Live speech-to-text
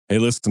Hey,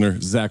 listener,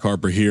 Zach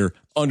Harper here.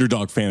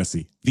 Underdog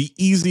Fantasy, the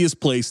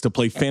easiest place to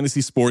play fantasy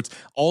sports.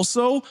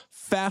 Also,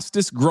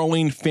 fastest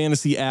growing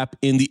fantasy app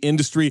in the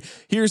industry.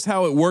 Here's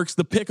how it works.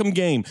 The Pick'em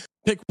game.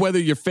 Pick whether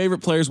your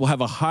favorite players will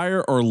have a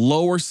higher or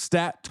lower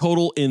stat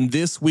total in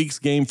this week's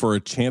game for a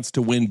chance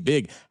to win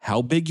big.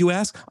 How big, you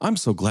ask? I'm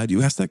so glad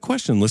you asked that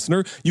question,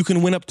 listener. You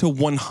can win up to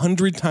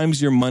 100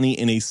 times your money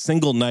in a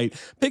single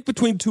night. Pick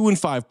between 2 and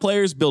 5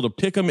 players, build a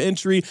Pick'em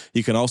entry.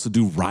 You can also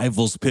do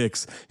rivals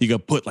picks. You can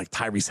put like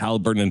Tyrese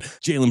Halliburton and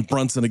Jalen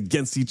Brunson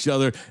against each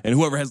other, and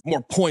whoever has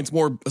more points,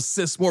 more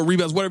assists, more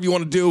rebounds, whatever you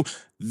want to do,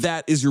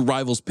 that is your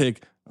rivals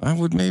pick. I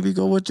would maybe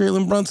go with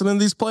Jalen Brunson in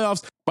these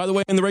playoffs. By the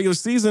way, in the regular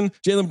season,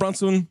 Jalen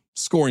Brunson,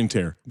 scoring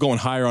tear, going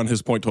higher on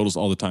his point totals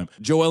all the time.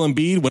 Joel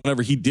Embiid,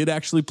 whenever he did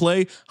actually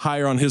play,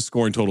 higher on his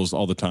scoring totals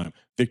all the time.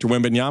 Victor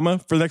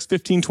Wembanyama, for the next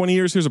 15, 20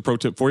 years, here's a pro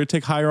tip for you.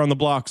 Take higher on the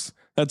blocks.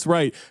 That's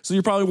right. So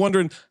you're probably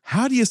wondering,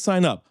 how do you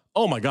sign up?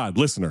 Oh my God,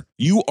 listener,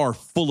 you are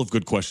full of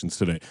good questions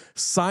today.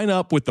 Sign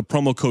up with the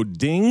promo code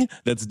DING,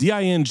 that's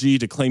D-I-N-G,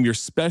 to claim your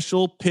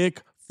special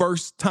pick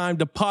first time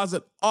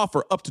deposit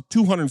offer up to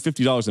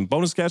 $250 in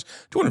bonus cash.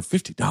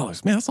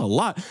 $250, man, that's a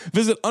lot.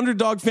 Visit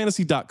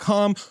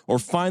underdogfantasy.com or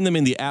find them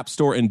in the App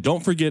Store. And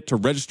don't forget to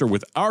register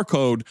with our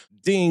code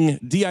DING,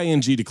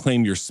 D-I-N-G, to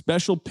claim your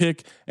special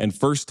pick and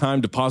first time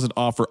deposit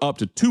offer up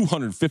to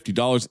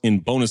 $250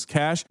 in bonus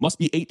cash. Must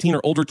be 18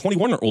 or older,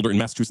 21 or older in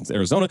Massachusetts,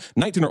 Arizona,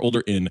 19 or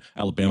older in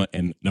Alabama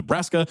and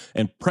Nebraska,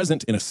 and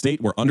present in a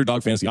state where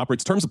Underdog Fantasy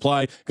operates. Terms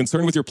apply.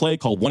 Concerned with your play,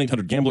 call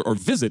 1-800-GAMBLER or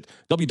visit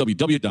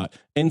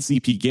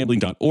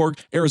www.ncpgambling.org.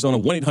 Arizona,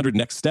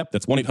 1-800-NEXT-STEP.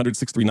 That's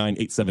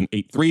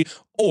 1-800-639-8783.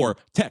 Or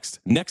text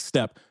NEXT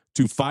STEP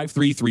to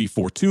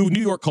 53342.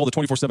 New York, call the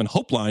 24/7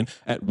 Hope line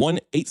at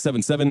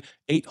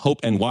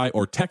 1-877-8-HOPE-NY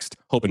or text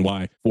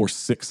HOPE-NY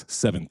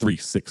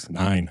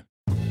 467-369.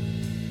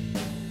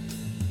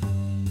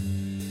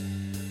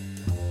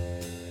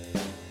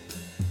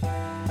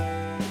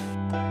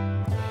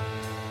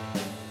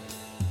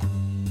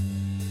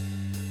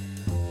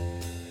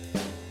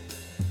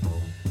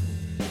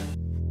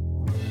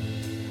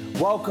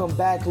 Welcome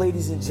back,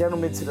 ladies and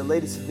gentlemen, to the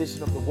latest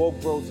edition of the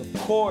Woke Bros. Of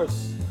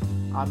course,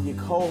 I'm your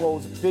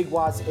co-host, Big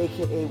Watts,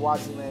 a.k.a.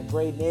 Waziland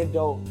Gray.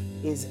 Nando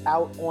is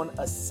out on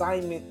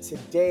assignment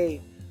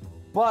today,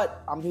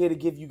 but I'm here to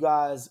give you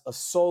guys a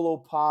solo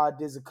pod.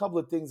 There's a couple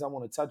of things I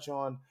want to touch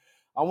on.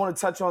 I want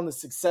to touch on the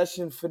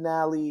Succession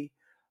finale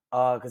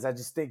because I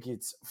just think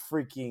it's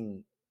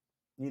freaking,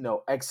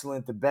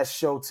 excellent. The best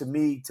show to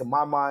me, to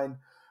my mind,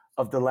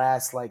 of the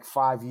last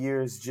 5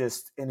 years.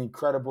 Just an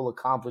incredible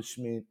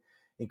accomplishment.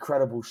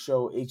 Incredible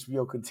show.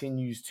 HBO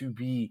continues to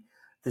be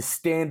the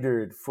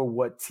standard for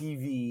what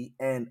TV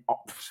and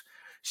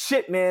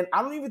shit, man.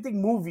 I don't even think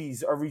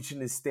movies are reaching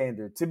this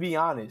standard, to be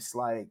honest.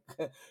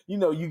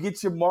 You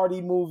get your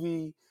Marty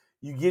movie,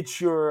 you get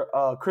your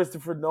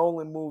Christopher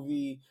Nolan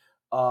movie.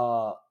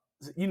 Even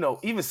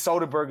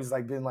Soderbergh has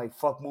been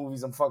fuck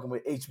movies. I'm fucking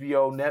with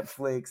HBO,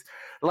 Netflix.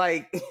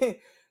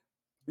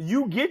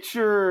 You get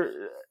your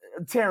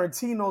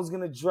Tarantino's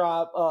gonna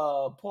drop.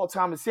 Paul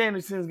Thomas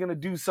Anderson's gonna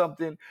do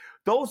something.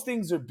 Those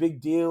things are big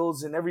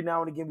deals, and every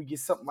now and again we get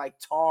something like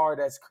Tar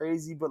that's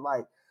crazy. But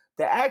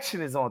the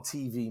action is on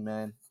TV,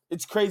 man.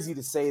 It's crazy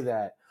to say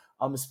that,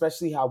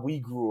 especially how we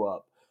grew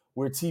up,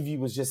 where TV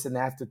was just an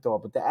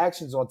afterthought. But the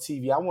action's on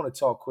TV. I want to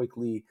talk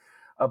quickly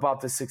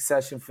about the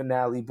Succession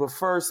finale. But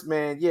first,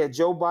 man,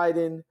 Joe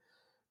Byron,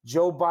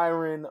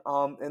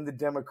 and the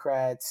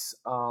Democrats,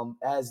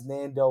 as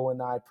Nando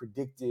and I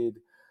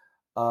predicted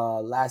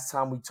last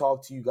time we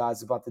talked to you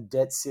guys about the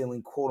debt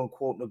ceiling, quote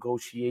unquote,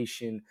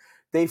 negotiation.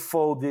 They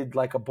folded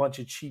like a bunch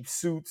of cheap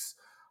suits.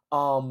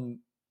 In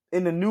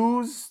the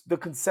news, the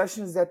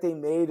concessions that they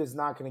made is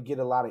not going to get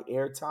a lot of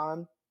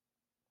airtime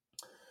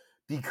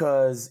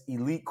because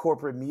elite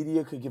corporate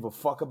media could give a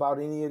fuck about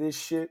any of this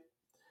shit.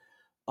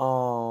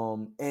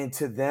 And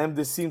to them,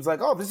 this seems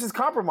like, oh, this is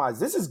compromise.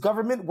 This is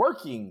government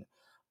working.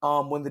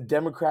 When the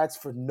Democrats,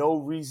 for no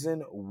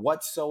reason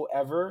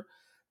whatsoever,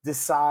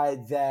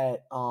 decide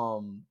that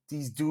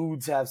these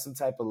dudes have some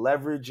type of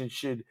leverage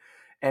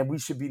and we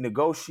should be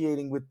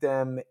negotiating with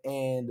them.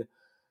 And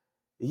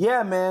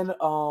yeah, man,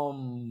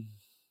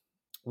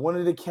 one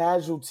of the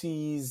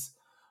casualties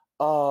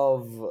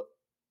of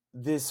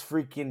this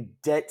freaking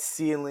debt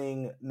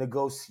ceiling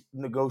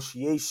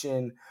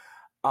negotiation,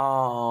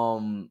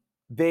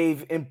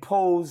 they've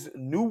imposed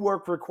new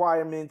work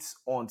requirements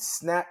on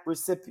SNAP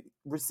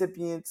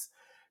recipients.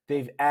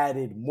 They've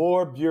added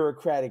more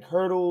bureaucratic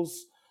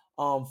hurdles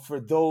for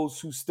those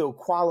who still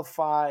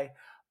qualify.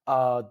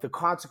 The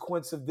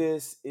consequence of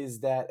this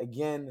is that,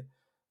 again,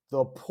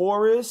 the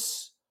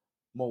poorest,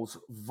 most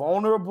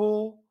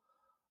vulnerable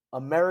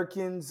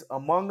Americans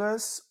among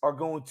us are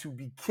going to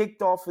be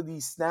kicked off of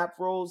these SNAP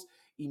rolls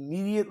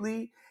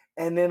immediately.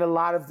 And then a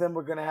lot of them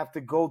are going to have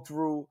to go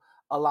through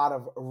a lot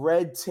of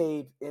red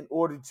tape in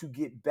order to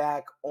get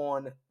back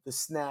on the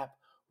SNAP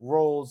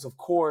rolls. Of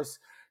course,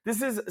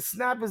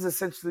 SNAP is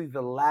essentially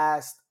the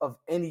last of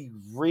any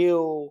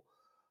real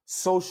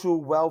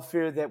social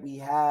welfare that we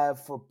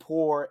have for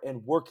poor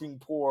and working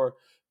poor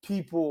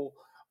people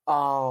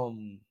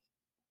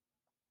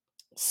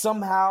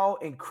somehow,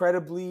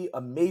 incredibly,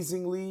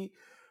 amazingly,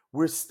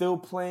 we're still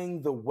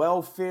playing the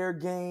welfare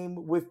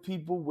game with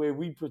people where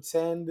we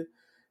pretend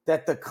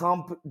that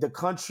the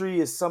country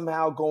is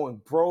somehow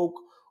going broke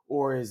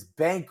or is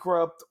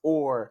bankrupt,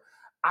 or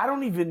I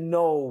don't even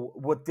know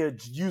what they're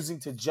using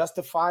to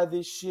justify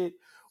this shit,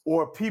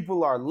 or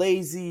people are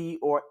lazy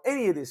or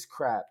any of this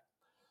crap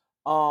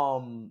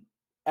um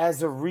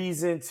as a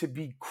reason to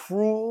be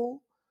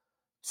cruel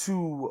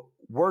to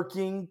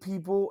working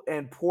people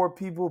and poor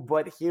people,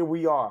 but here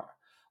we are.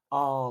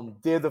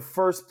 They're the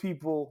first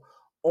people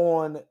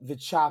on the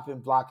chopping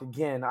block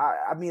again.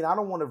 I mean, I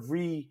don't want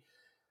to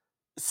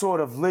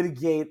sort of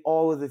litigate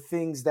all of the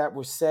things that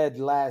were said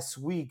last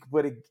week,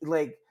 but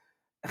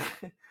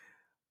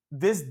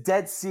this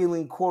debt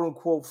ceiling quote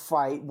unquote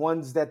fight,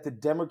 ones that the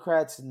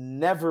Democrats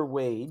never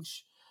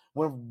wage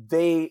when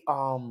they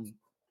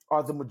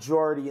are the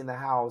majority in the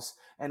House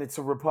and it's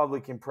a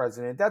Republican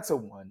president. That's a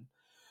one.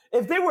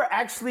 If they were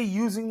actually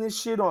using this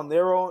shit on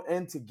their own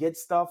end to get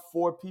stuff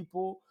for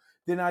people,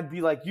 then I'd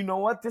be like, you know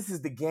what? This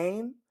is the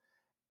game,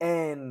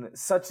 and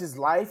such is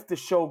life. The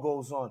show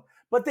goes on.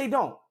 But they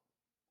don't.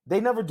 They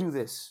never do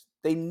this.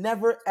 They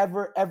never,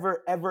 ever,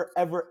 ever, ever,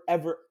 ever,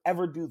 ever,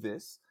 ever do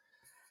this.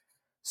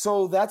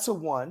 So that's a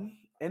one.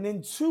 And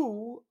then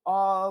two,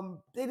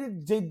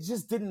 they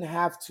just didn't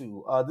have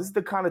to. This is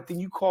the kind of thing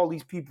you call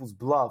these people's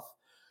bluff,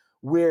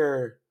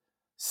 where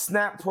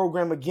SNAP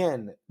program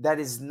again that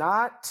is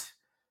not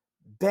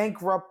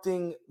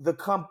bankrupting the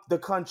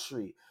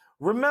country.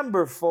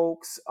 Remember,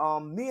 folks,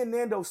 me and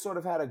Nando sort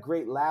of had a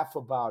great laugh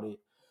about it,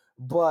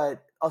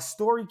 but a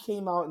story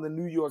came out in the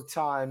New York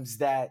Times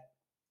that,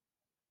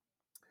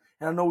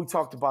 and I know we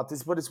talked about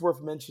this, but it's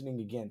worth mentioning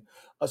again.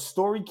 A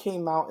story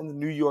came out in the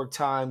New York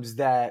Times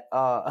that,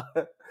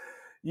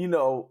 you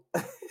know,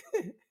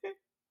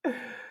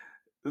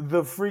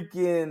 the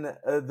freaking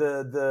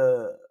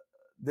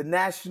the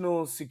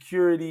national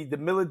security, the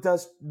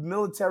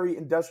military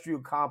industrial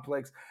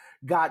complex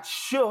got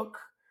shook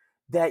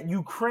that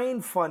Ukraine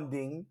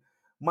funding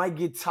might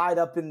get tied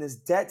up in this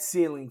debt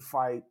ceiling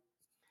fight.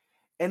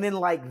 And then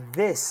like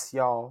this,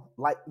 y'all,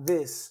 like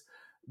this,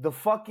 the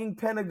fucking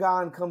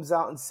Pentagon comes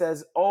out and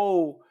says,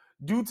 "Oh,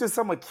 due to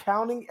some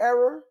accounting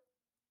error,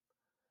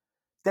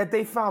 that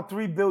they found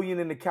 3 billion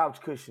in the couch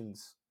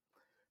cushions."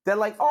 They're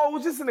like, "Oh, it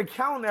was just an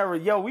account error.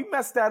 Yo, we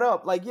messed that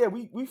up. Like, yeah,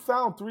 we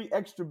found 3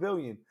 extra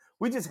billion.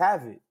 We just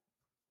have it."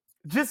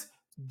 Just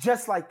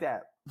just like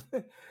that.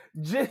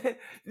 just,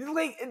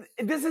 like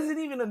this isn't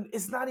even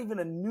it's not even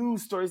a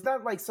news story. It's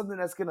not like something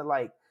that's gonna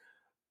like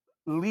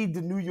lead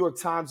the New York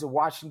Times or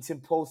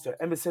Washington Post or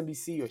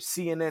MSNBC or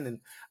CNN, and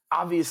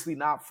obviously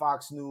not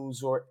Fox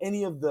News or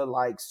any of the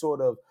like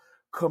sort of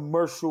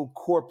commercial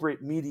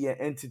corporate media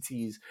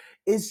entities.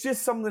 It's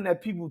just something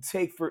that people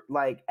take for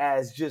like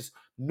as just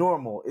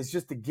normal. It's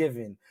just a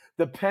given.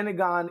 The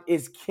Pentagon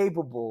is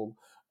capable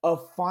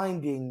of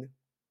finding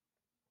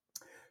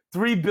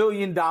 $3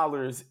 billion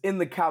in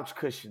the couch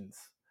cushions.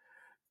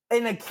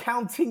 An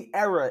accounting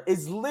error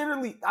is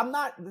literally, I'm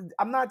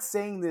not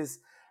saying this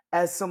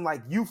as some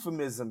like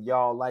euphemism,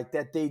 y'all, like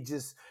that they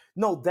just,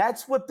 no,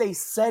 that's what they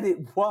said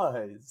it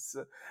was.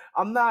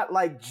 I'm not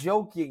like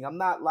joking. I'm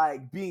not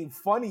like being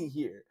funny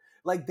here.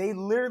 Like they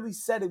literally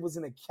said it was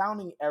an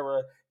accounting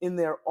error in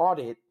their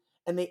audit,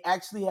 and they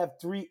actually have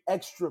 3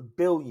 extra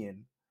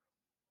billion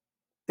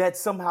that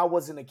somehow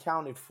wasn't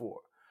accounted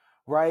for.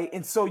 Right.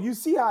 And so you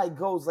see how it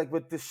goes, like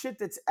with the shit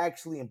that's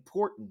actually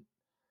important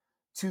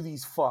to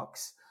these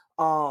fucks.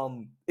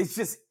 It's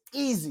just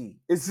easy.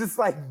 It's just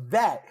like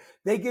that.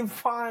 They can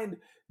find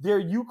their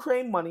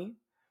Ukraine money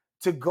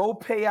to go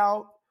pay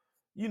out,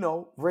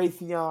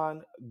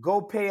 Raytheon,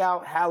 go pay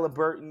out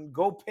Halliburton,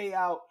 go pay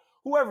out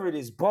whoever it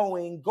is,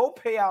 Boeing, go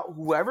pay out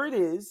whoever it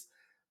is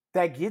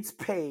that gets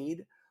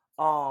paid.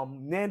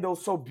 Nando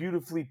so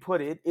beautifully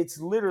put it. It's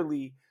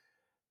literally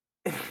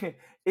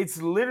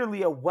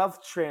a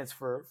wealth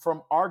transfer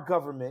from our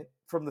government,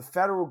 from the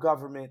federal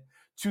government,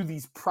 to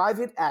these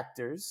private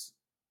actors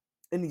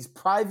in these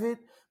private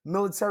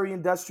military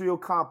industrial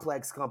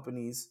complex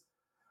companies.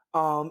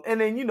 And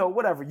then,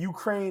 whatever,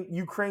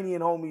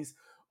 Ukrainian homies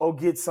will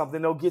get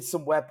something, they'll get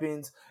some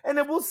weapons, and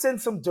then we'll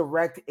send some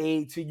direct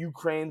aid to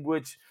Ukraine,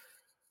 which,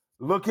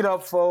 look it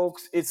up,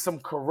 folks. It's some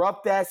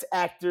corrupt ass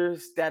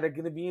actors that are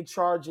going to be in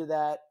charge of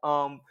that.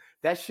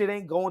 That shit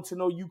ain't going to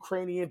no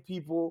Ukrainian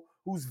people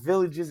whose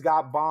villages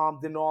got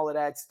bombed and all of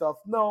that stuff.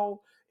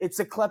 No, it's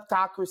a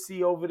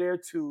kleptocracy over there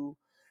too.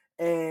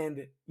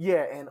 And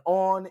yeah, and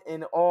on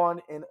and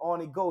on and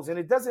on it goes. And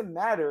it doesn't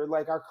matter.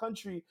 Like our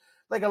country,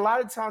 like a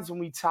lot of times when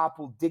we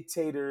topple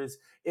dictators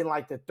in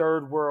like the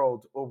third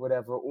world or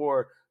whatever,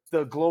 or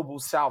the global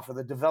south or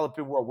the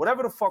developing world,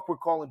 whatever the fuck we're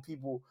calling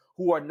people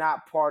who are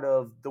not part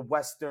of the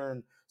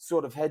Western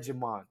sort of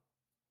hegemon,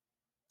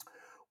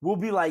 we'll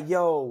be like,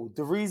 yo,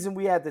 the reason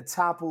we had to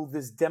topple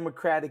this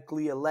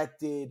democratically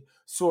elected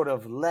sort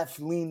of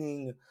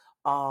left-leaning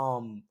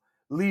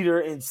leader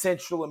in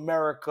Central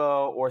America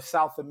or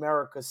South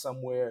America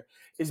somewhere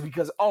is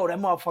because, oh, that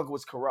motherfucker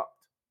was corrupt.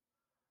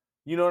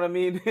 You know what I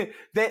mean?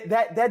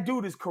 that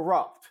dude is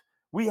corrupt.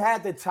 We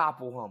had to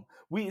topple him.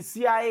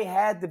 CIA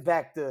had to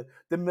back the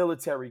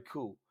military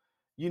coup.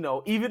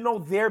 Even though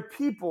their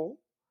people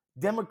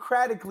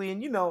democratically,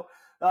 and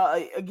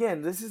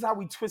again, this is how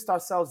we twist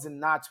ourselves in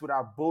knots with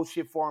our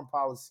bullshit foreign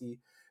policy.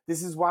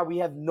 This is why we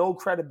have no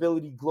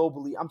credibility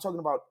globally. I'm talking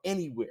about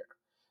anywhere.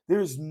 There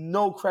is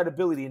no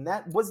credibility, and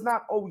that was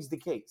not always the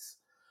case.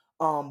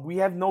 We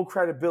have no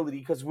credibility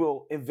because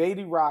we'll invade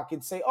Iraq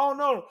and say, "Oh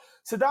no,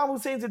 Saddam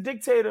Hussein's a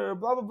dictator,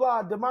 blah blah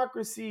blah,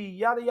 democracy,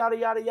 yada yada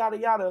yada yada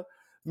yada."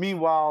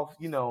 Meanwhile,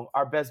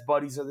 our best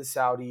buddies are the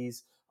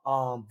Saudis,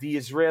 the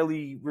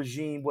Israeli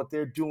regime, what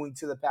they're doing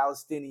to the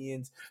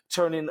Palestinians,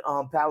 turning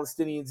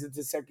Palestinians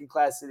into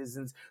second-class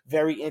citizens,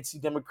 very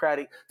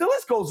anti-democratic. The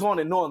list goes on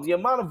and on. The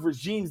amount of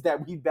regimes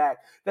that we back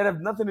that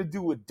have nothing to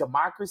do with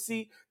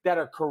democracy, that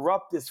are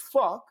corrupt as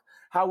fuck.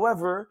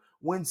 However,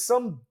 when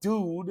some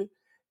dude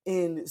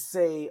in,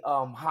 say,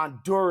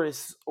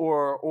 Honduras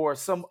or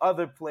some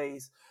other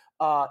place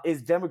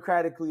is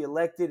democratically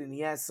elected and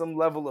he has some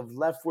level of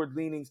leftward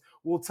leanings,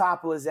 we'll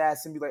topple his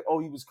ass and be like, oh,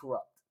 he was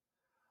corrupt.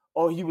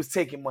 Oh, he was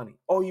taking money.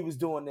 Oh, he was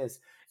doing this.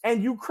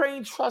 And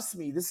Ukraine, trust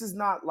me, this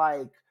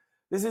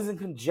isn't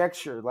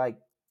conjecture. Like,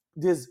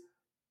 there's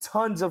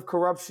tons of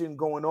corruption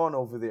going on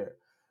over there.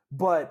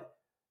 But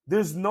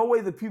there's no way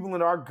the people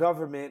in our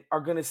government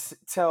are going to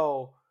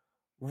tell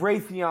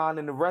Raytheon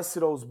and the rest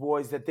of those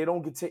boys that they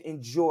don't get to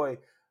enjoy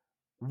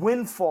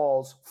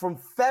windfalls from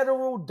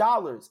federal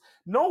dollars.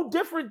 No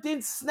different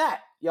than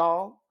SNAP,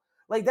 y'all.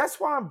 Like,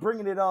 that's why I'm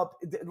bringing it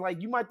up. Like,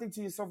 you might think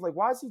to yourself, like,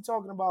 why is he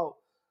talking about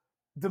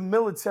the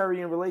military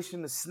in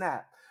relation to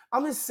SNAP?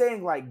 I'm just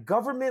saying, like,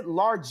 government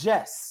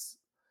largesse.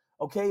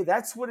 Okay,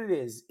 that's what it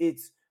is.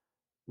 It's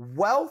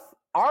wealth,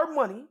 our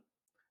money,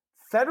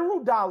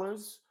 federal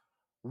dollars,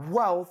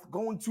 wealth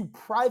going to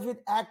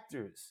private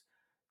actors.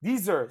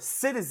 These are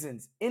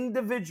citizens,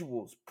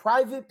 individuals,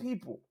 private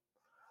people.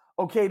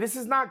 Okay, this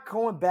is not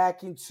going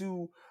back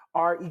into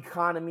our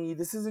economy.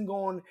 This isn't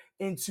going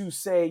into,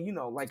 say,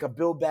 like a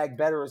Build Back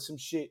Better or some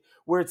shit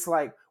where it's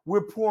like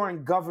we're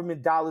pouring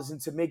government dollars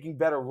into making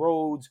better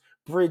roads,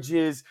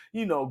 bridges,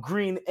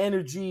 green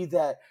energy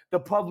that the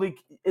public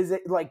is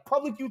like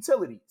public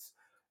utilities,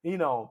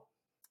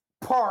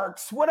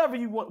 parks, whatever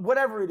you want,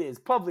 whatever it is,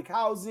 public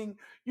housing,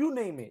 you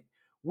name it.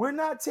 We're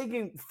not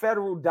taking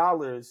federal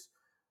dollars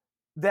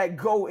that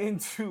go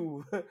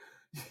into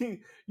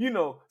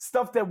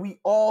stuff that we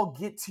all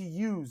get to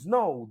use.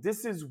 No,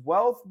 this is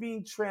wealth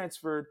being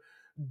transferred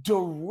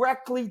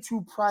directly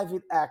to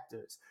private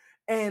actors.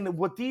 And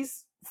what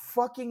these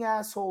fucking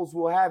assholes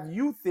will have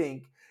you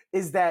think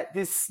is that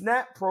this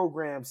SNAP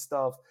program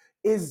stuff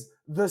is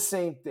the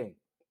same thing.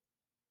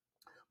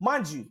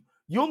 Mind you,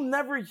 you'll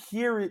never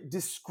hear it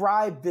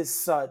described as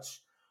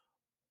such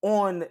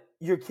on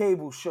your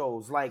cable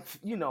shows, like,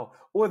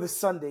 or the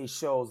Sunday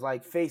shows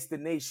like Face the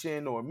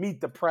Nation or Meet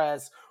the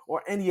Press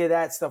or any of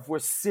that stuff where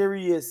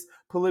serious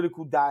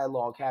political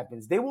dialogue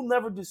happens. They will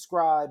never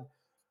describe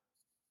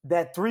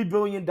that $3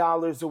 billion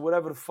or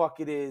whatever the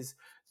fuck it is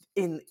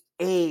in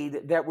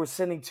aid that we're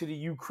sending to the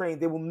Ukraine.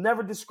 They will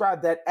never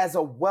describe that as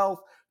a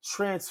wealth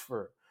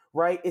transfer,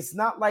 right? It's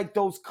not like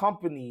those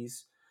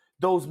companies,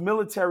 those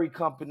military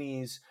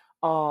companies,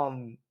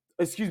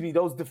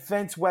 those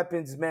defense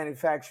weapons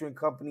manufacturing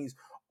companies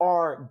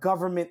are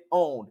government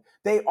owned.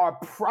 They are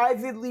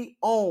privately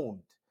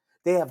owned.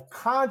 They have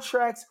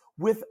contracts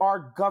with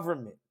our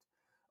government.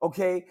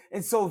 Okay.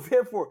 And so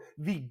therefore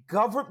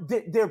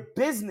their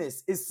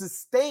business is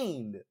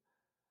sustained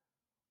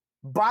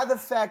by the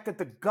fact that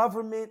the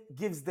government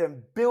gives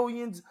them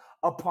billions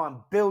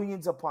upon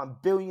billions upon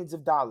billions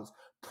of dollars.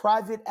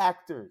 Private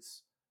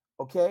actors.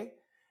 Okay.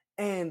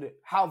 And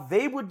how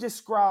they would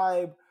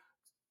describe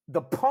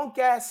the punk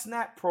ass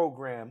SNAP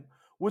program,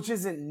 which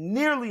isn't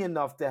nearly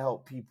enough to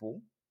help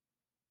people.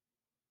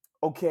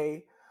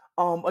 Okay.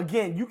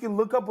 Again, you can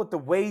look up what the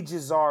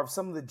wages are of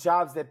some of the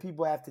jobs that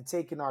people have to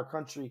take in our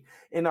country,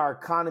 in our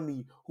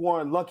economy, who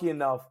aren't lucky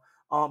enough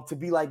to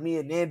be like me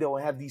and Nando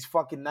and have these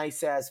fucking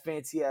nice ass,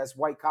 fancy ass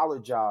white collar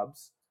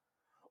jobs,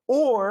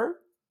 or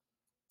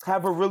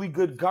have a really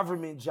good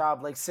government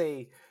job, like,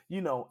 say,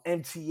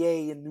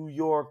 MTA in New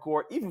York,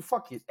 or even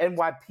fuck it,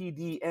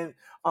 NYPD and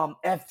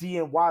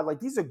FDNY. Like,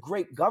 these are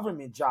great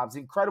government jobs,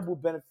 incredible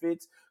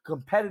benefits,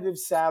 competitive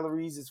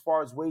salaries as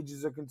far as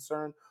wages are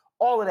concerned,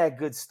 all of that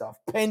good stuff.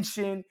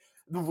 Pension,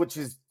 which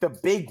is the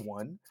big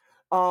one,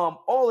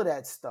 all of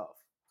that stuff.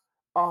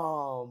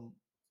 We're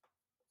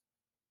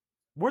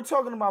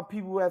talking about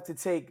people who have to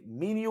take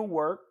menial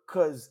work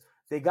because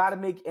they got to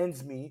make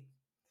ends meet.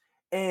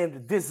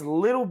 And this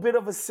little bit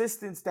of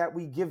assistance that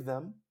we give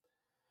them,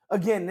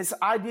 again, this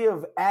idea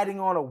of adding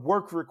on a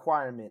work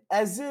requirement,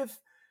 as if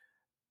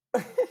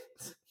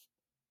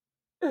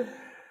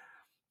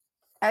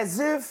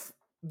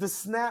the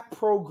SNAP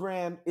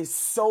program is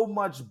so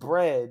much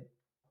bread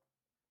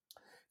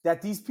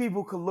that these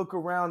people could look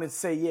around and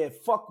say, yeah,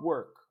 fuck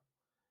work.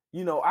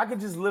 I can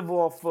just live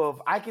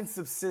I can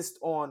subsist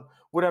on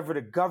whatever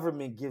the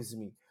government gives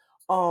me.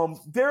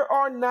 There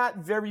are not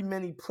very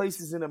many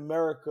places in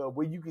America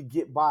where you could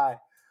get by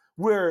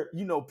where,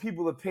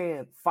 people are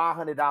paying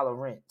 $500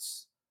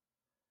 rents.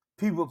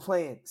 People are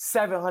paying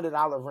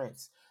 $700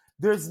 rents.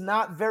 There's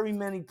not very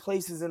many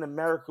places in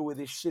America where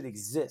this shit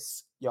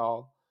exists,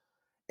 y'all.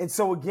 And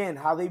so again,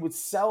 how they would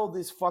sell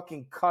this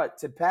fucking cut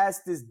to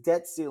pass this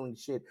debt ceiling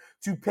shit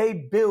to pay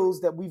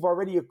bills that we've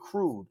already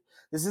accrued.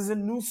 This is a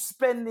new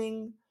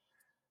spending.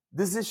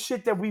 This is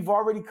shit that we've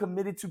already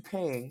committed to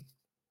paying.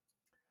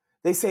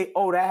 They say,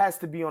 oh, that has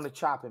to be on the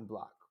chopping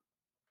block.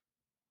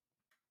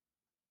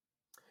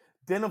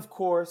 Then, of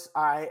course,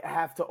 I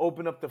have to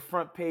open up the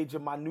front page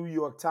of my New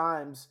York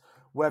Times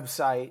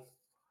website.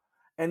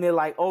 And they're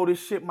like, oh,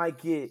 this shit might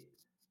get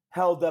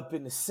held up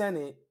in the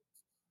Senate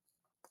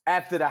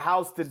after the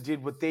House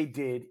did what they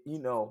did,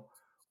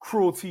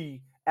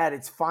 cruelty at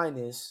its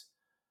finest,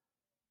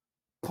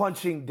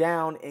 punching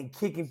down and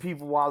kicking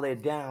people while they're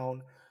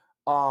down,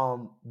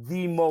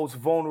 the most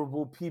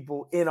vulnerable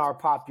people in our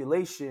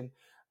population.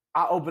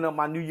 I open up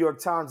my New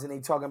York Times and they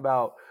talking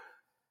about,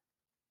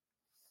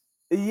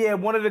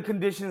 one of the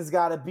conditions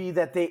got to be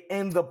that they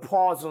end the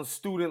pause on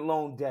student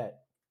loan debt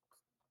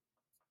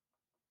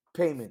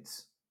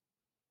payments.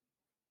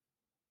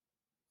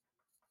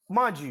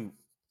 Mind you,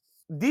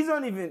 these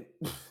aren't even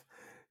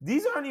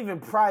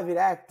private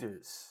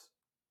actors.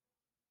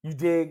 You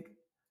dig?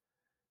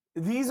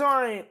 These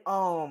aren't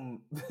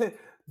the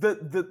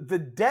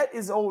debt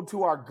is owed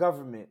to our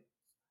government.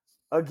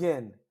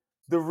 Again,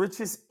 the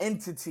richest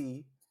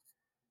entity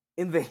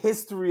in the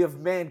history of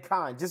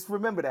mankind. Just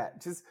remember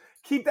that. Just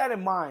keep that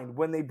in mind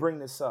when they bring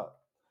this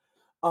up.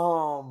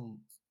 And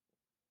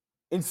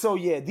so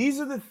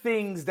these are the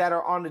things that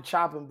are on the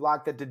chopping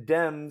block that the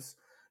Dems,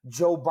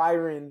 Joe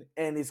Biden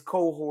and his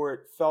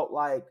cohort felt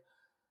like,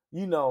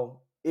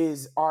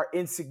 are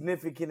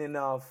insignificant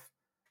enough.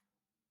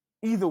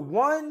 Either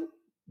one,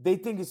 they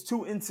think it's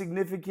too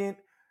insignificant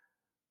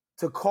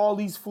to call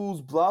these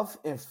fools bluff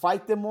and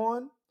fight them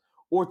on,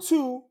 or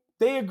two,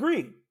 they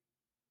agree.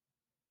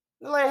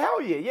 They're like,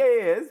 hell yeah.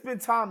 It's been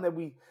time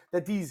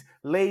that these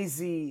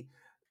lazy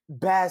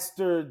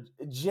bastard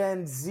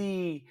Gen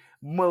Z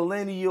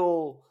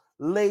millennial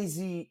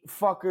lazy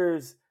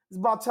fuckers, it's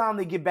about time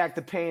they get back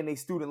to paying their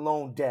student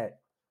loan debt.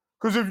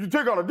 Because if you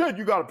take out a debt,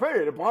 you got to pay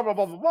it. Blah, blah,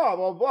 blah, blah, blah,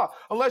 blah, blah.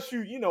 Unless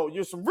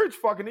you're some rich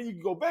fucking, then you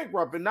can go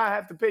bankrupt and not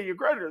have to pay your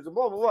creditors and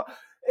blah, blah, blah.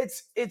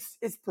 It's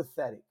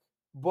pathetic.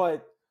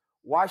 But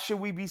why should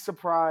we be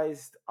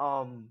surprised?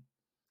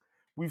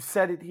 We've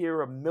said it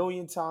here a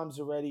million times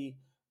already.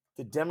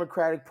 The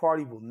Democratic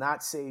Party will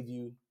not save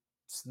you.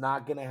 It's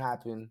not going to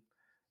happen.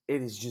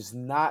 It is just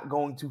not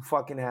going to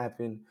fucking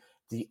happen.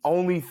 The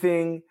only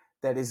thing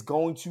that is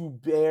going to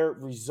bear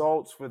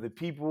results for the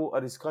people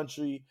of this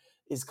country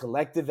is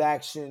collective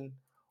action,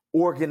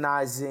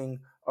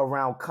 organizing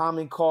around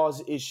common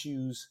cause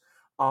issues,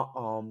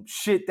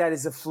 shit that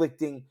is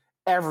afflicting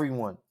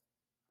everyone,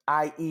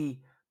 i.e.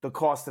 the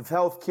cost of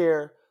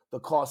healthcare, the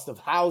cost of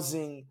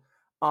housing,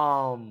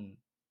 you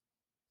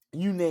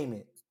name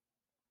it.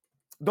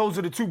 Those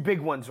are the two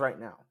big ones right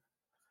now.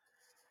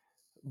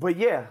 But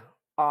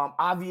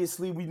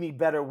obviously we need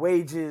better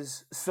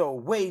wages, so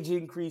wage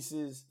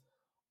increases,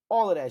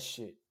 all of that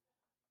shit.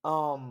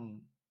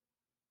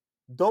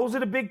 Those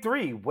are the big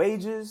three: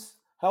 wages,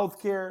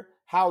 healthcare,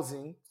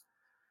 housing.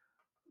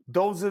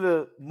 Those are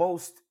the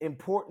most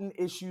important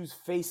issues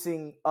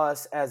facing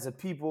us as a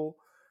people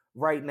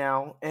right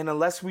now. And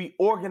unless we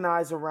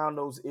organize around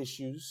those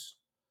issues.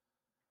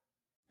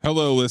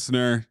 Hello,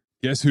 listener.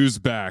 Guess who's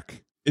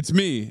back? It's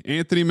me,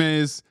 Anthony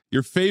Mays,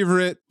 your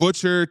favorite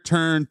butcher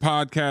turned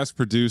podcast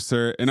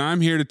producer, and I'm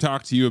here to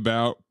talk to you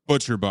about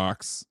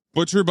ButcherBox.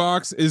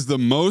 ButcherBox is the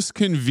most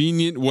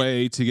convenient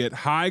way to get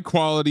high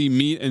quality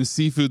meat and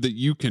seafood that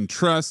you can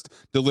trust,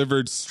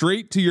 delivered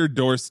straight to your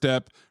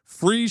doorstep,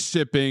 free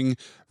shipping,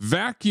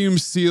 vacuum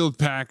sealed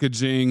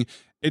packaging.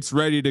 It's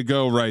ready to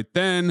go right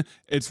then.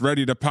 It's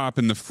ready to pop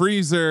in the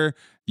freezer.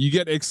 You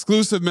get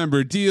exclusive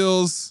member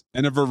deals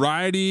and a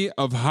variety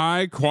of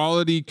high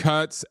quality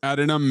cuts at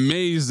an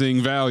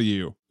amazing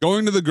value.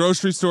 Going to the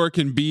grocery store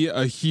can be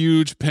a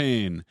huge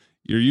pain.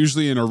 You're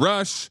usually in a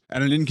rush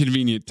at an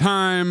inconvenient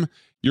time.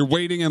 You're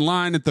waiting in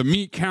line at the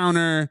meat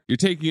counter. You're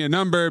taking a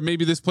number.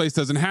 Maybe this place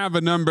doesn't have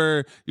a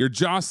number. You're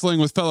jostling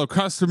with fellow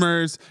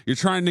customers. You're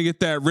trying to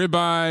get that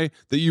ribeye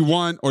that you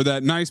want or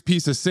that nice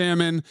piece of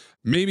salmon.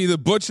 Maybe the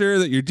butcher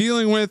that you're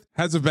dealing with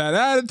has a bad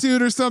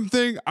attitude or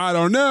something. I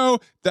don't know.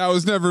 That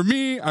was never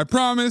me, I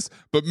promise.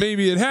 But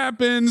maybe it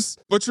happens.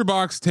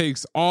 ButcherBox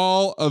takes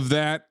all of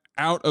that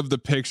out of the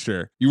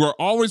picture. You are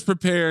always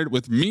prepared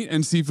with meat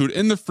and seafood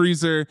in the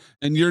freezer,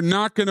 and you're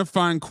not going to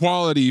find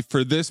quality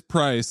for this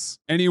price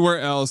anywhere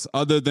else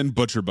other than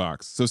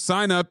ButcherBox. So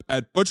sign up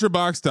at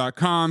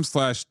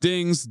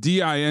butcherbox.com/dings,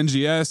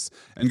 DINGS,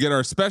 and get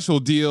our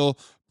special deal,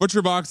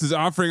 ButcherBox is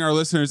offering our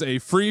listeners a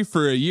free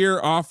for a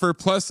year offer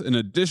plus an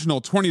additional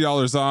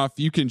 $20 off.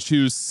 You can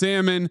choose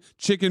salmon,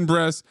 chicken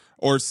breast,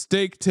 or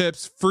steak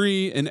tips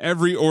free in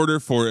every order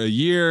for a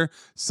year.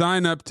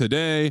 Sign up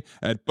today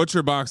at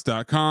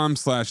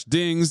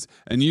butcherbox.com/dings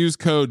and use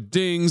code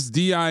DINGS,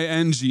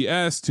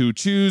 DINGS, to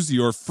choose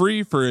your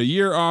free for a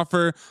year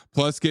offer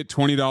plus get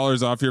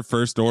 $20 off your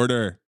first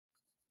order.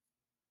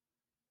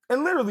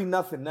 And literally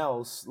nothing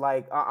else.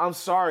 Like, I'm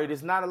sorry,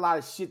 there's not a lot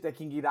of shit that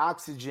can get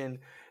oxygen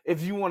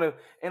if you want to.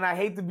 And I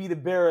hate to be the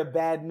bearer of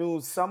bad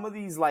news. Some of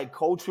these like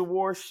culture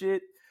war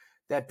shit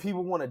that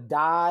people want to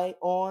die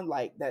on,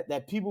 like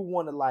that people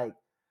want to like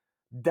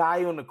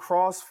die on the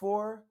cross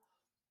for.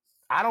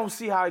 I don't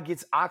see how it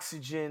gets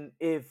oxygen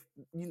if,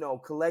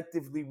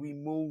 collectively we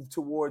move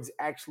towards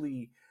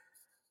actually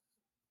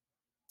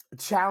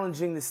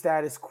challenging the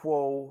status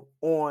quo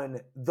on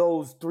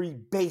those three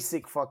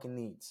basic fucking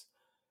needs.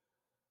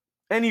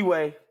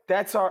 Anyway,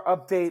 that's our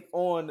update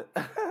on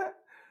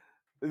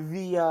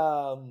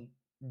the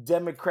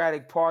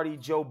Democratic Party,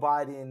 Joe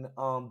Biden.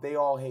 They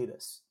all hate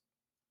us.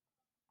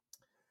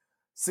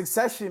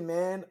 Succession,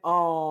 man.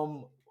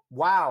 Wow.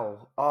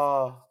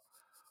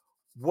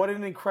 What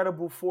an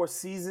incredible 4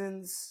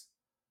 seasons.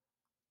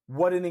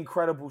 What an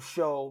incredible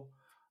show.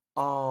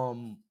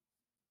 I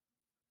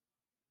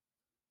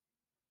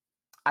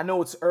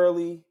know it's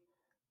early.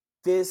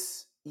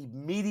 This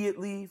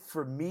immediately,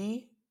 for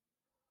me,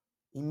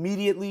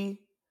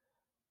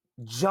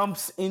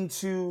 jumps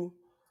into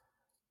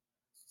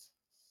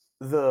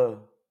the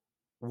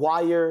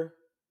Wire,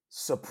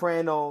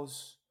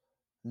 Sopranos,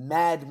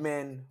 Mad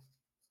Men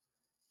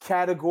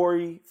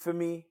category for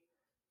me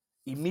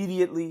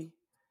immediately.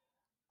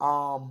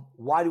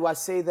 Why do I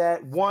say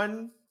that?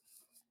 One,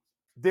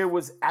 there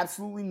was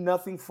absolutely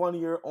nothing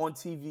funnier on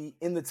TV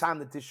in the time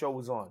that this show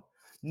was on.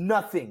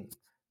 Nothing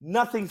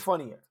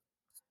funnier.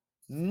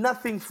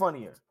 Nothing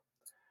funnier.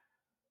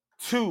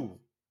 Two,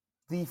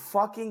 the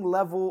fucking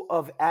level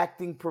of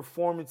acting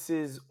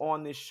performances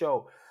on this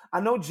show. I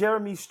know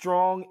Jeremy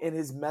Strong and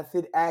his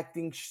method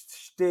acting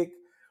shtick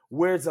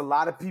wears a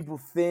lot of people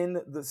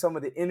thin. Some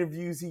of the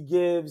interviews he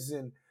gives,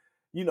 and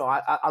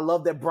I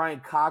love that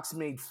Brian Cox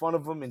made fun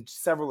of him in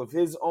several of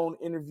his own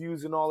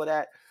interviews and all of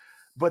that.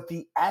 But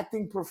the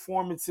acting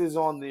performances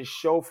on this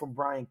show, from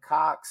Brian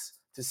Cox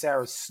to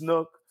Sarah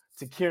Snook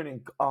to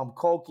Kieran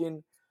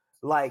Culkin,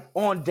 like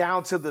on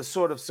down to the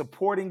sort of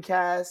supporting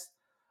cast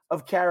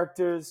of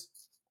characters,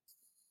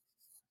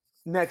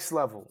 next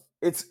level.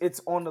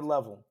 It's on the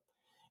level.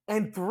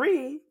 And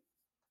three,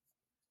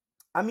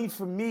 I mean,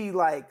 for me,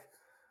 like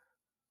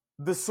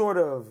the sort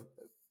of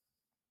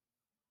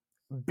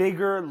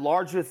bigger,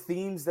 larger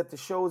themes that the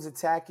show is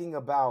attacking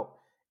about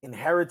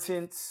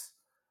inheritance,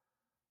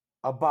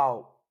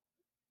 about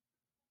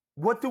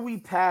what do we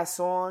pass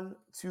on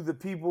to the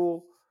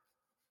people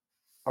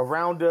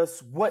around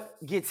us, what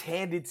gets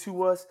handed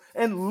to us,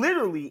 and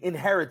literally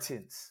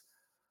inheritance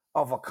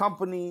of a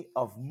company,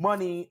 of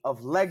money,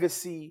 of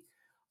legacy.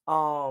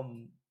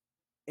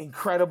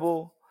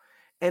 Incredible.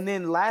 And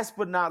then last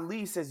but not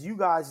least, as you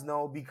guys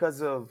know,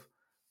 because of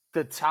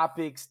the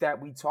topics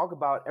that we talk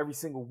about every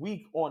single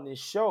week on this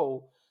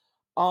show,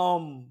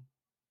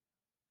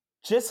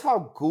 just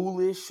how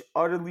ghoulish,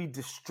 utterly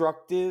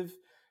destructive,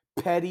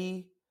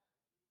 petty,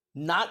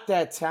 not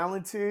that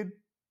talented,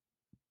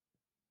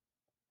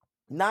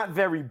 not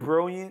very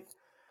brilliant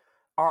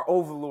our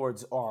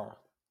overlords are.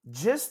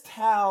 Just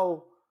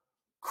how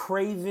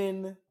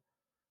craven,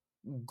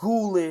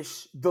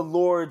 ghoulish the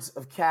lords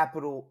of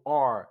capital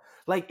are.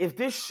 Like, if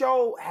this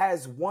show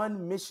has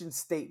one mission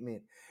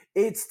statement,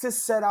 it's to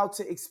set out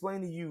to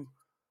explain to you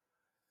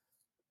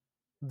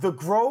the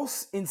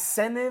gross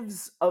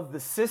incentives of the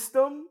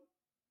system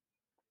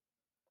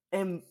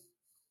and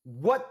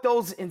what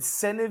those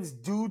incentives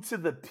do to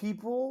the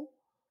people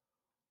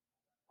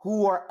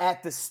who are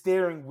at the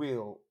steering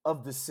wheel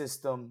of the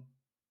system.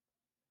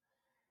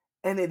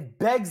 And it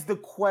begs the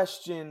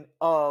question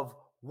of,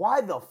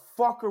 why the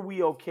fuck are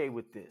we okay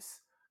with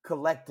this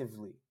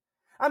collectively?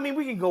 I mean,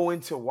 we can go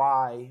into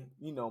why.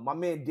 My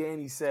man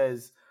Danny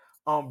says,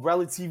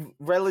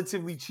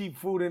 relatively cheap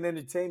food and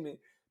entertainment.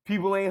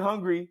 People ain't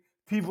hungry.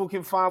 People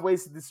can find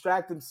ways to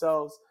distract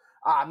themselves.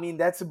 I mean,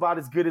 that's about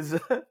as good as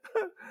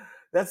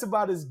that's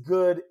about as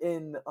good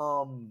in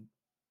of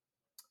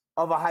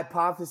a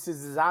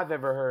hypothesis as I've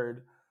ever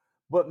heard.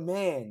 But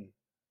man,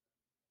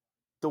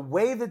 the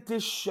way that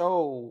this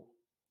show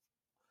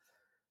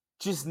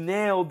just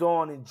nailed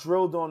on and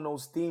drilled on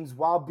those themes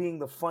while being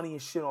the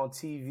funniest shit on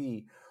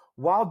TV,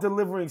 while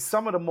delivering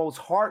some of the most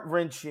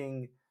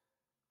heart-wrenching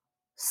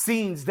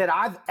scenes that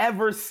I've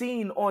ever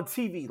seen on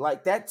TV.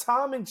 Like that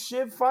Tom and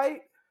Shiv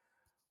fight,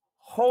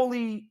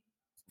 holy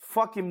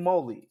fucking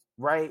moly,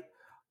 right?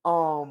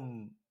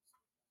 And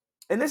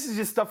this is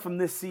just stuff from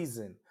this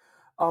season.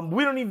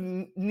 We don't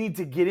even need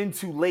to get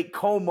into Lake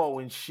Como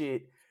and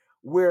shit,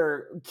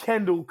 where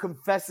Kendall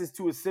confesses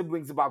to his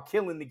siblings about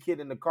killing the kid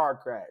in the car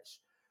crash.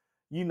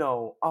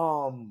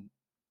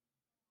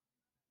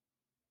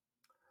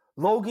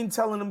 Logan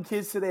telling them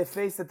kids to their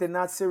face that they're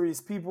not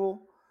serious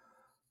people.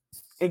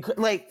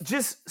 like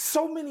just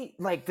so many,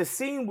 like the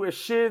scene where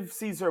Shiv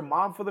sees her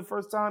mom for the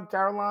first time,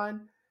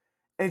 Caroline,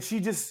 and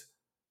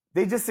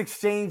they just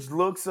exchanged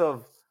looks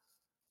of,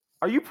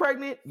 "Are you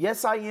pregnant?"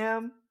 "Yes, I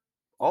am."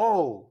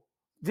 "Oh."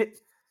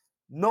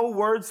 No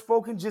words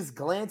spoken, just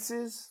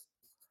glances.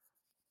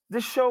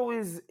 This show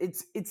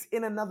it's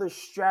in another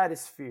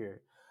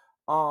stratosphere.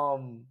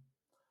 Um,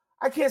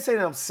 I can't say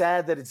that I'm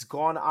sad that it's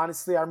gone.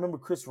 Honestly, I remember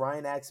Chris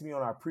Ryan asked me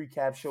on our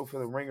pre-cap show for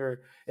The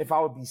Ringer if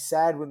I would be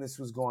sad when this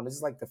was gone. This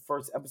is like the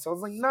first episode. I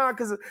was like, nah,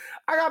 because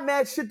I got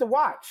mad shit to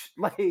watch.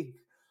 Like,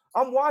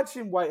 I'm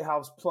watching White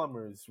House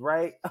Plumbers,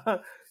 right?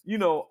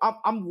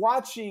 I'm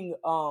watching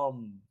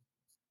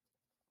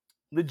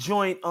the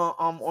joint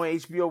on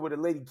HBO where the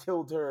lady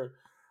killed her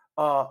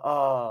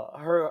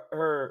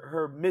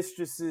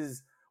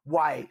mistress's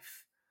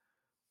wife.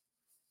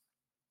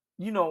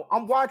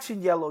 I'm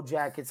watching Yellow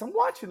Jackets. I'm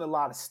watching a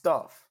lot of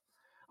stuff.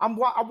 I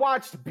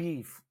watched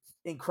Beef,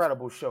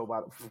 incredible show.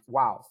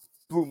 Wow,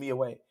 blew me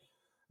away.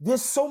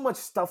 There's so much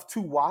stuff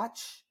to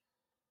watch.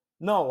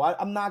 No,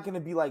 I'm not gonna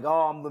be like,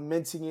 oh, I'm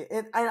lamenting it,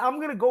 and I'm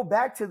gonna go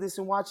back to this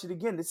and watch it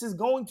again. This is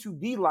going to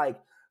be like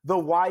The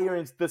Wire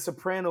and The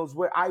Sopranos,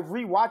 where I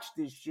rewatch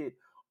this shit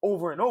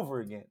over and over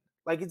again.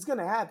 Like it's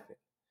gonna happen.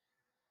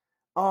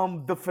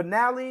 The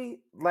finale,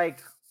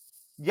 like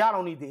y'all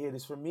don't need to hear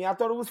this from me. I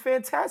thought it was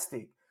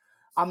fantastic.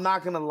 I'm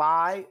not gonna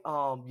lie.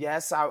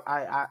 Yes,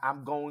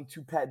 I'm going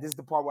to pat. This is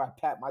the part where I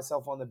pat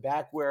myself on the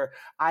back, where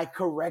I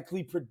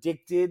correctly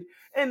predicted,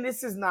 and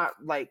this is not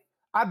like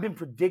I've been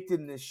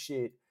predicting this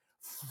shit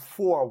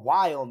for a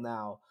while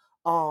now.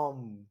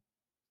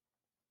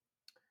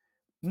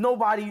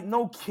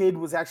 No kid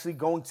was actually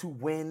going to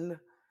win.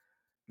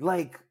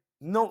 Like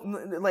no,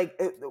 like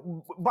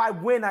by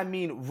win I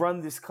mean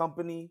run this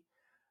company.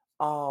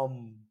 I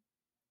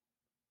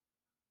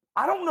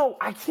don't know.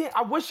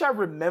 I wish I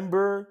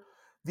remember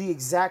the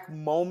exact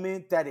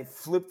moment that it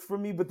flipped for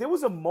me, but there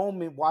was a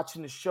moment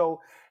watching the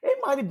show. It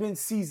might have been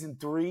season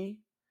 3,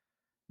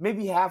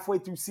 maybe halfway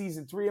through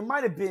season 3. It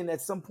might have been at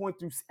some point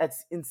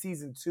in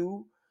season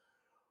 2,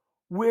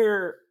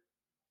 where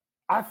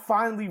I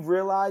finally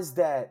realized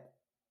that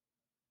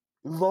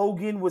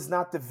Logan was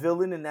not the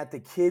villain and that the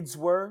kids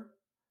were,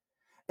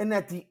 and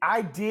that the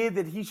idea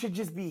that he should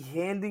just be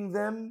handing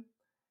them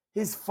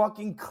his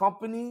fucking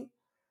company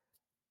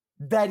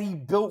that he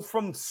built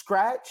from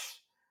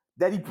scratch,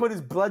 that he put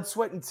his blood,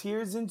 sweat, and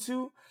tears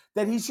into,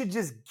 that he should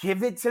just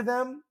give it to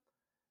them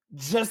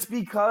just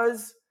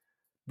because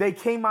they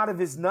came out of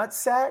his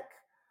nutsack.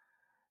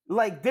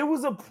 Like, there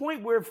was a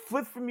point where it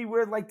flipped for me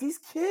where, like, these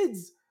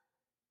kids,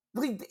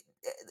 like,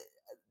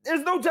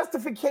 there's no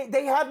justification.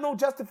 They have no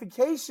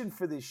justification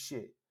for this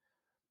shit.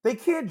 They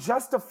can't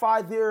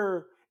justify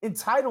their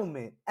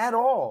entitlement at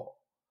all.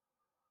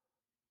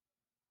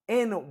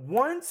 And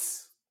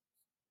once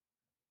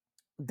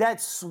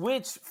that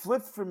switch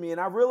flipped for me, and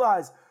I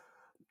realized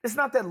it's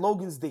not that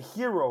Logan's the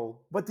hero,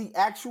 but the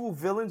actual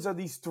villains are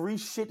these 3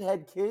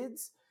 shithead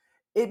kids.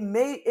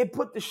 It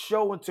put the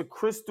show into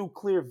crystal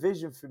clear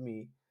vision for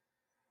me.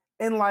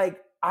 And like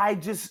I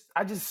just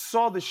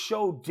saw the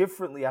show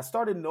differently. I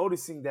started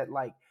noticing that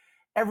like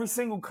every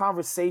single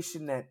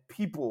conversation that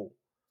people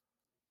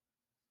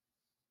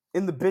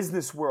in the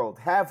business world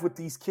have with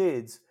these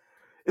kids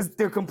is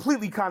they're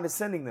completely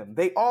condescending them.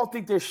 They all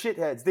think they're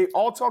shitheads. They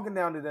all talking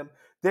down to them.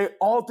 They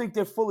all think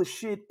they're full of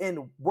shit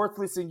and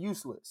worthless and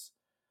useless.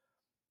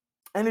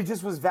 And it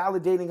just was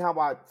validating how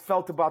I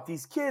felt about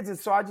these kids. And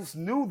so I just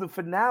knew the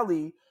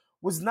finale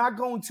was not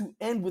going to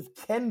end with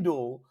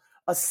Kendall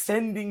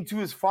ascending to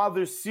his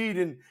father's seat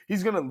and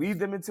he's going to lead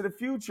them into the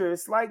future.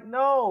 It's like,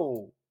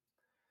 no.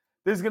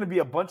 There's going to be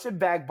a bunch of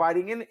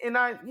backbiting. And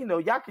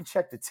y'all can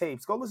check the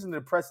tapes. Go listen to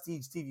the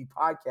Prestige TV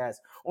podcast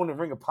on the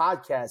Ringer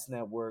Podcast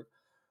Network.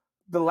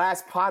 The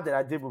last pod that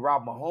I did with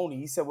Rob Mahoney,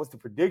 he said, what's the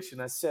prediction?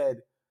 I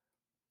said,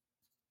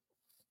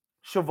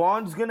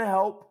 Siobhan's going to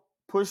help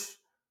push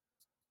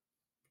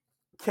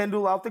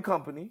Kendall out the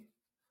company,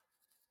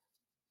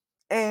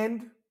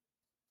 and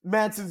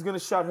Manson's going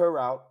to shut her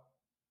out,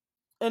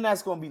 and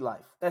that's going to be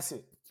life. That's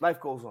it.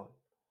 Life goes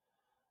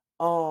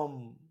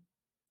on.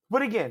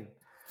 But again,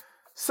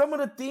 some of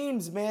the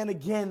themes, man,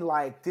 again,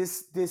 like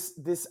this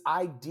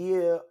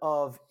idea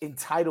of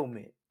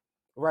entitlement,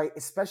 right?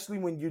 Especially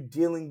when you're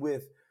dealing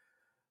with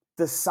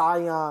the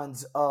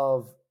scions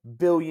of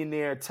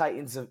billionaire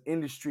titans of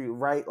industry,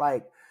 right?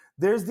 Like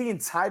there's the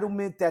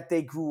entitlement that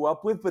they grew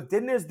up with, but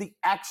then there's the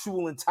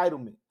actual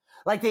entitlement.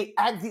 Like a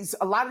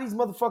lot of these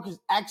motherfuckers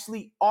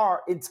actually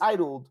are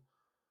entitled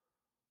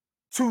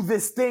to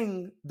this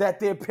thing that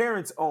their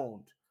parents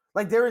owned.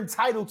 Like they're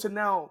entitled to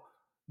now,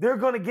 they're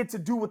going to get to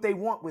do what they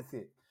want with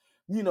it.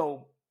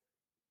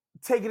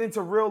 Take it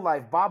into real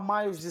life. Bob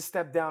Myers just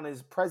stepped down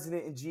as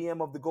president and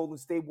GM of the Golden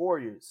State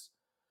Warriors.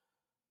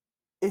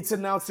 It's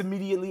announced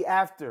immediately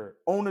after.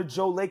 Owner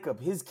Joe Lacob,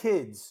 his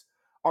kids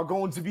are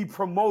going to be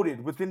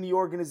promoted within the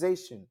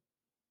organization.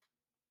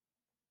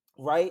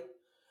 Right?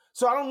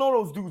 So I don't know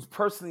those dudes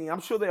personally.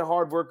 I'm sure they're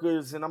hard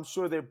workers and I'm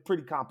sure they're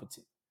pretty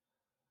competent.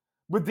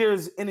 But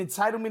there's an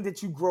entitlement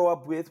that you grow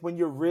up with when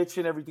you're rich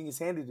and everything is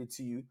handed it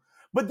to you.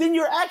 But then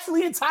you're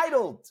actually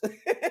entitled.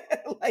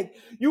 Like,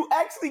 you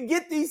actually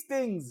get these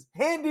things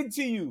handed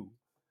to you.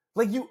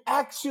 Like, you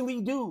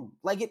actually do.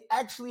 Like, it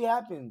actually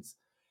happens.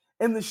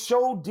 And the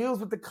show deals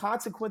with the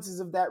consequences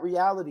of that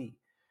reality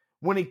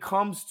when it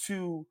comes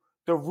to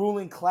the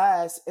ruling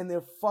class and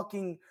their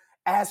fucking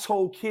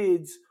asshole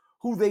kids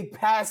who they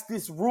pass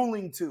this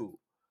ruling to.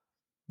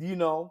 You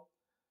know?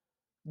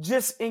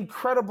 Just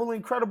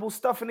incredible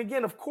stuff. And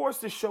again, of course,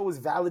 the show is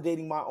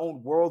validating my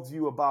own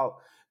worldview about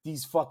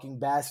these fucking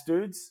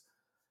bastards.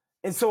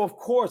 And so, of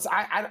course,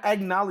 I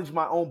acknowledge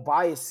my own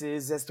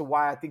biases as to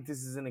why I think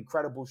this is an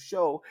incredible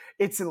show.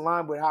 It's in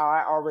line with how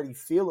I already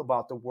feel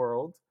about the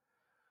world.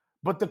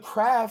 But the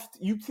craft,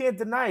 you can't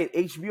deny it.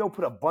 HBO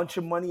put a bunch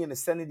of money into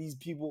sending these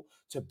people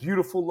to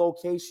beautiful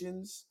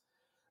locations.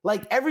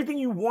 Like, everything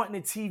you want in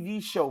a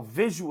TV show,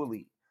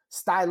 visually,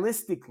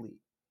 stylistically.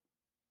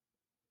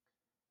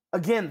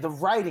 Again, the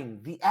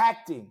writing, the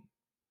acting,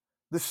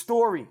 the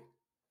story.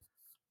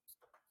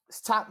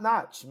 It's top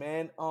notch,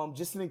 man.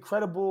 Just an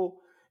incredible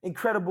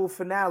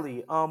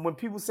finale. When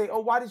people say, "Oh,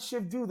 why did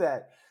Shiv do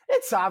that?"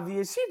 It's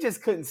obvious. She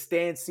just couldn't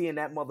stand seeing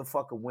that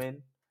motherfucker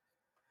win.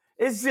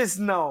 It's just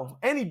no,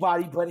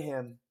 anybody but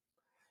him.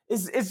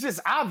 It's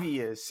just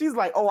obvious. She's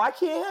like, "Oh, I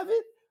can't have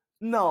it."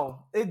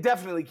 No, it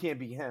definitely can't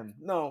be him.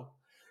 No,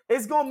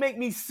 it's gonna make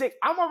me sick.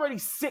 I'm already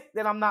sick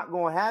that I'm not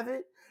gonna have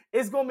it.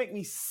 It's gonna make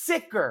me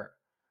sicker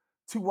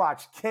to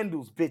watch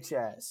Kendall's bitch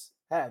ass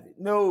have it.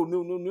 No.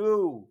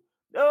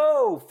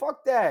 No,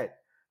 fuck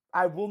that.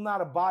 I will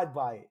not abide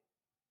by it.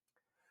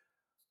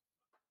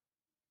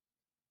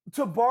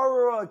 To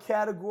borrow a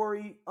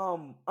category,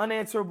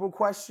 unanswerable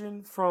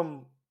question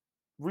from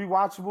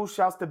Rewatchable,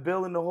 shouts to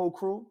Bill and the whole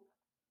crew.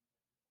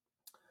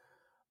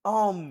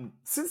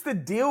 Since the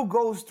deal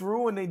goes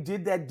through and they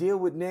did that deal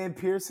with Nan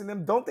Pierce and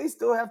them, don't they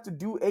still have to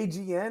do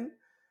AGN?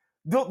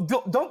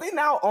 Don't they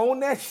now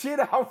own that shit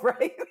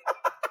outright?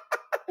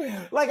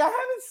 Like, I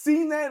haven't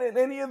seen that in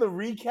any of the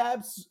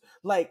recaps,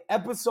 like,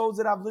 episodes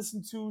that I've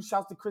listened to.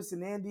 Shouts to Chris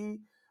and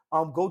Andy.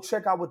 Go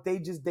check out what they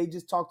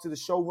just talked to the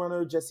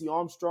showrunner, Jesse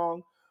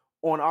Armstrong,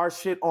 on our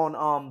shit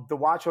on The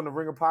Watch on the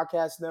Ringer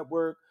Podcast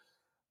Network.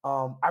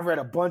 I read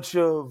a bunch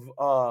of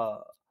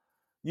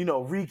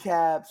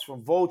recaps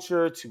from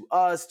Vulture to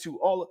us to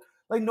all.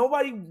 Like,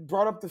 nobody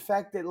brought up the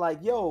fact that, like,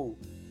 yo,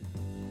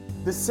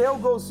 the sale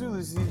goes through.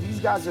 These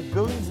guys are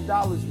billions of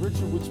dollars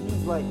richer, which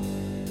means, like,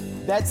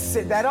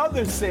 that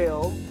other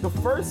sale, the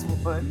first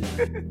one,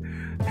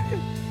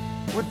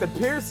 with the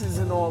Pierces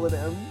and all of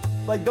them,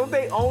 like, don't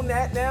they own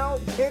that now?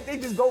 Can't they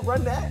just go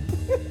run that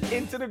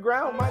into the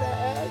ground, might I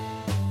add?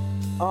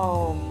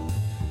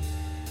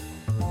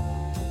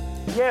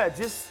 Yeah,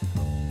 just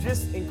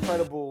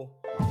incredible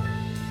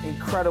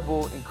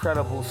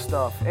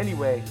stuff.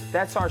 Anyway,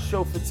 that's our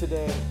show for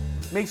today.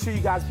 Make sure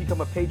you guys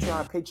become a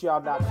Patreon,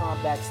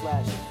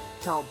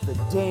 patreon.com/count the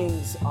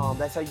dings.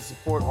 That's how you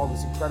support all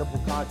this incredible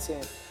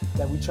content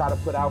that we try to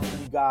put out for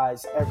you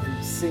guys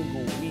every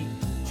single week.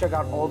 Check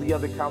out all the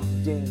other Count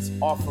the Dings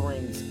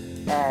offerings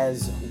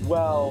as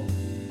well.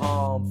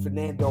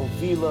 Fernando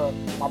Vila,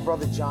 my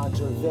brother John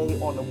Gervais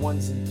on the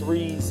ones and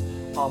threes.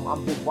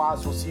 I'm Big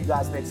Waz. We'll see you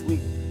guys next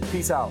week.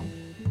 Peace out.